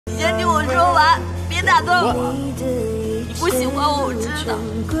先听我说完，别打断我。你不喜欢我，我知道，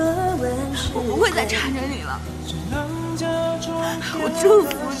我不会再缠着你了。我祝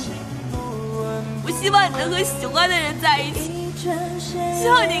福你，我希望你能和喜欢的人在一起，希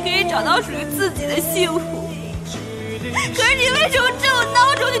望你可以找到属于自己的幸福。可是你为什么这么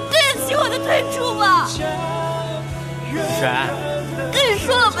孬种？你对得起我的退出吗？沈，跟你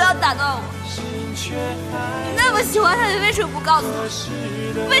说了不要打断我。你那么喜欢他，你为什么不告诉他？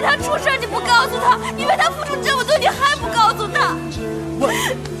为他出事你不告诉他，你为他付出这么多，你还不告诉他？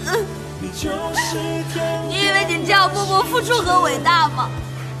你以为你这样默默付出很伟大吗？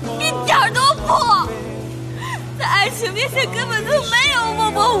一点都不！在爱情面前根本就没有默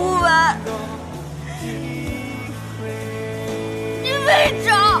默无闻。你为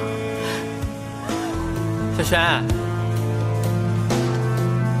着小璇。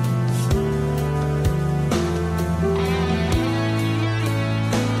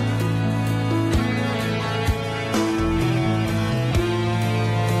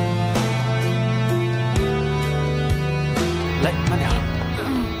来，慢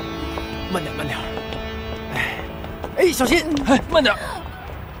点，慢点，哎，小心，哎，慢点。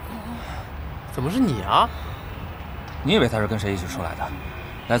怎么是你啊？你以为他是跟谁一起出来的？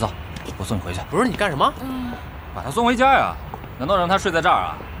来，走，我送你回去。不是你干什么？把他送回家呀？难道让他睡在这儿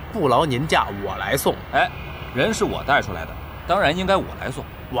啊？不劳您驾，我来送。哎，人是我带出来的，当然应该我来送。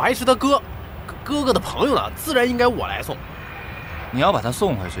我还是他哥的朋友呢，自然应该我来送。你要把他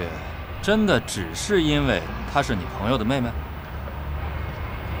送回去，真的只是因为她是你朋友的妹妹？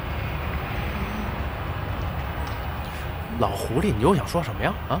老狐狸，你又想说什么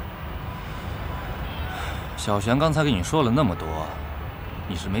呀？啊？小璇刚才跟你说了那么多，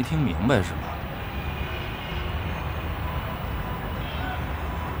你是没听明白是吗？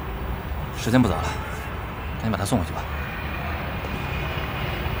时间不早了，赶紧把他送回去吧。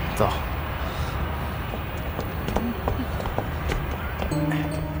走。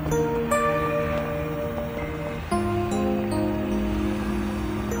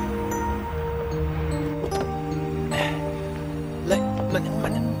来，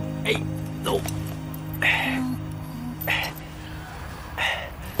慢点，哎，走。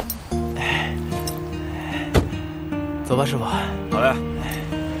走吧，师傅。好嘞。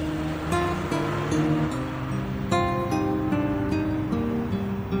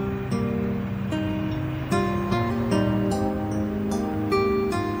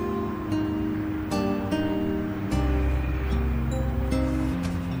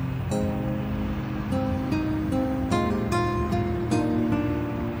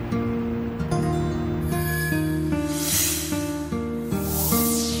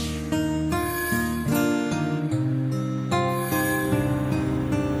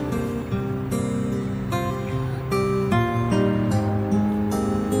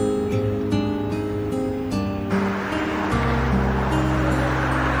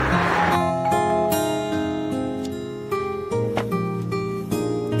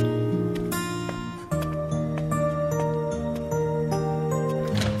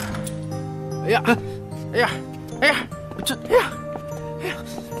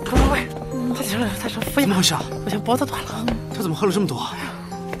快！太紧了，太长，飞！怎么回事啊？不行，脖子断了。他怎么喝了这么多？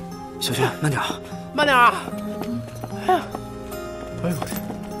小轩，慢点，慢点啊！哎呀，哎呦我天！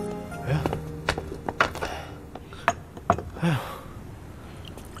哎呀，哎呀！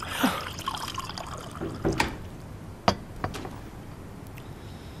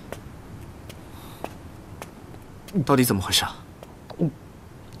到底怎么回事啊？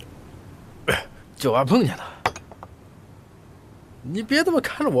酒吧碰见的。你别这么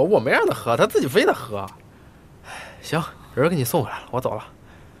看着我，我没让他喝，他自己非得喝。行，人给你送回来了，我走了。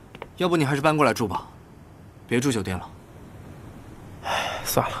要不你还是搬过来住吧，别住酒店了。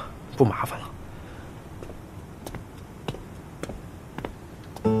算了，不麻烦了。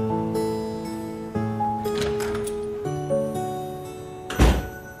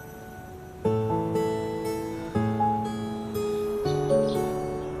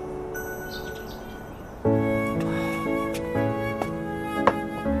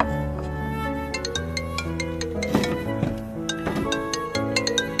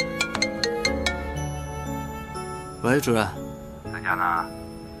喂，主任。在家呢？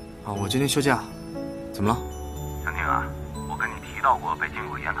啊，我今天休假。怎么了？小宁啊，我跟你提到过北京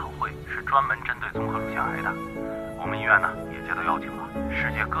有个研讨会，是专门针对综合乳腺癌的。我们医院呢也接到邀请了，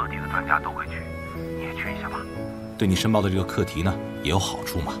世界各地的专家都会去，你也去一下吧。对你申报的这个课题呢也有好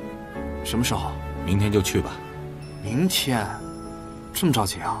处嘛。什么时候？明天就去吧。明天？这么着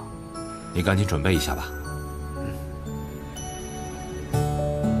急啊？你赶紧准备一下吧。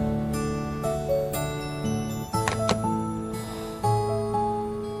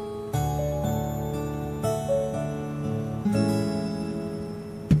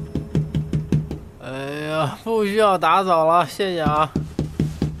不需要打扫了，谢谢啊。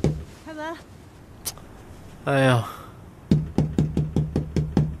开门。哎呀，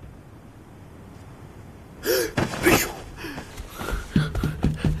哎呦！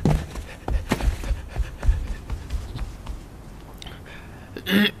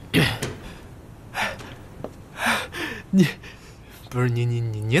你不是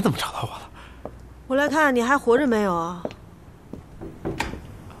你怎么找到我了？我来看你还活着没有啊？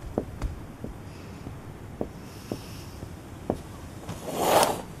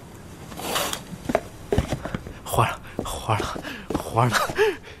活了！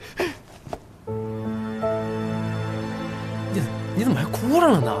你怎么还哭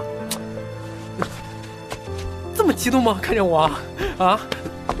上了呢？这么激动吗？看见我啊？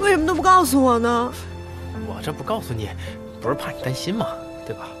为什么都不告诉我呢？我这不告诉你，不是怕你担心吗？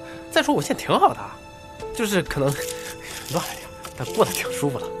对吧？再说我现在挺好的，就是可能乱了点，但过得挺舒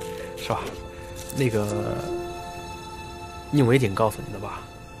服的，是吧？那个，宁为瑾告诉你的吧？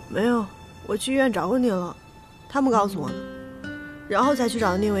没有，我去医院找过你了，他们告诉我的，然后才去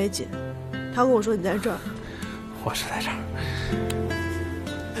找的宁为瑾。他跟我说你在这儿。我是在这儿。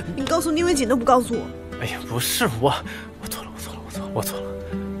你告诉宁为瑾都不告诉我。哎呀，不是我错了。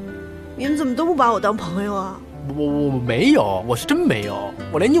你们怎么都不把我当朋友啊？我没有，我是真没有，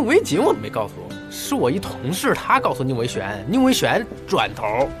我连宁为瑾我都没告诉，是我一同事他告诉宁为玄，宁为玄转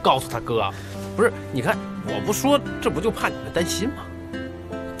头告诉他哥，不是？你看我不说，这不就怕你们担心吗？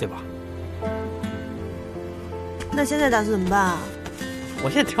对吧？那现在打算怎么办啊？我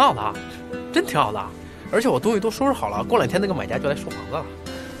现在挺好的，真挺好的，而且我东西都收拾好了，过2天那个买家就来收房子了。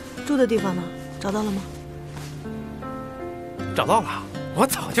住的地方呢？找到了吗？找到了，我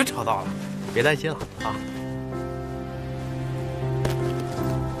早就找到了，别担心了啊。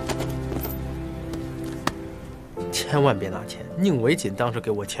千万别拿钱，宁为瑾当时给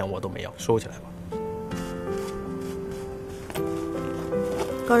我钱我都没要，收起来吧。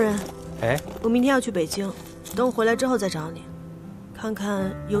高人，哎，我明天要去北京，等我回来之后再找你，看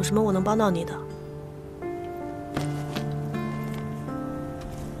看有什么我能帮到你的。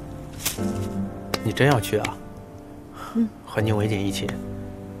你真要去啊？和宁为瑾一起？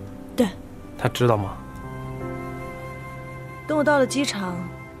对。他知道吗？等我到了机场，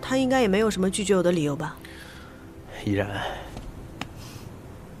他应该也没有什么拒绝我的理由吧。依然。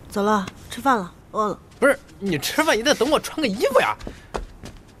走了，吃饭了，饿了。不是，你吃饭也得等我穿个衣服呀。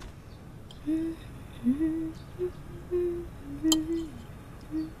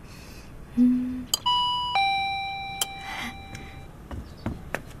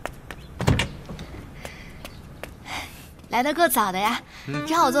来得够早的呀，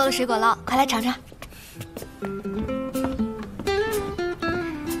正好我做了水果酪，快来尝尝。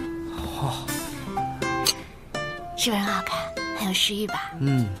是不是很好看，很有食欲吧？